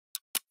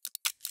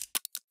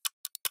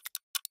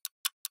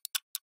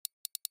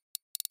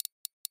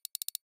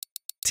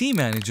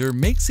tManager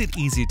makes it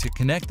easy to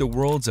connect the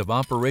worlds of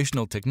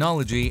operational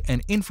technology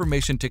and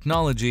information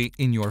technology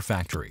in your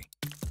factory.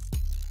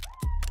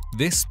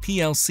 This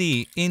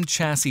PLC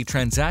in-chassis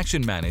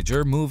transaction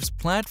manager moves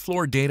plant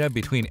floor data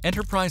between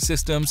enterprise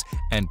systems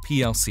and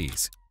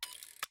PLCs.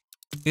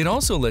 It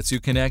also lets you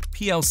connect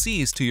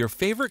PLCs to your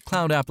favorite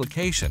cloud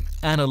application,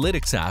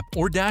 analytics app,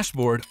 or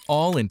dashboard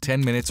all in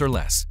 10 minutes or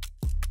less.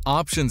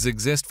 Options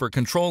exist for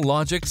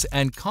ControlLogix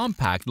and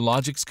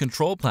CompactLogix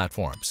control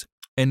platforms,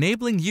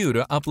 enabling you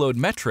to upload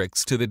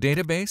metrics to the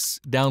database,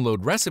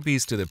 download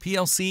recipes to the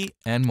PLC,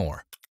 and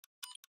more.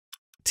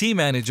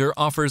 tManager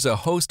offers a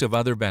host of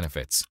other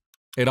benefits.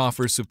 It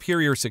offers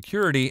superior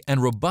security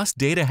and robust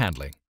data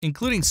handling,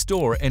 including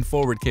store and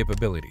forward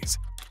capabilities.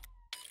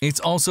 It's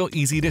also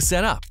easy to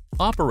set up,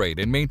 operate,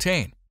 and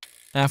maintain.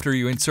 After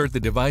you insert the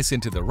device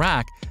into the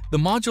rack, the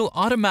module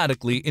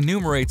automatically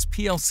enumerates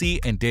PLC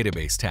and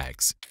database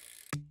tags.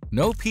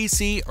 No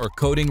PC or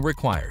coding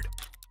required.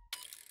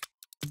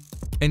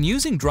 And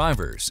using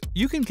drivers,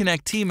 you can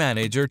connect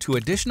tManager to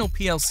additional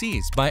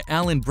PLCs by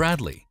Allen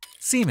Bradley,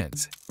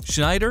 Siemens,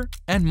 Schneider,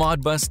 and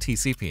Modbus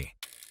TCP.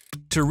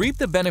 To reap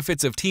the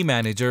benefits of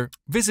tManager,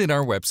 visit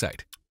our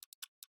website.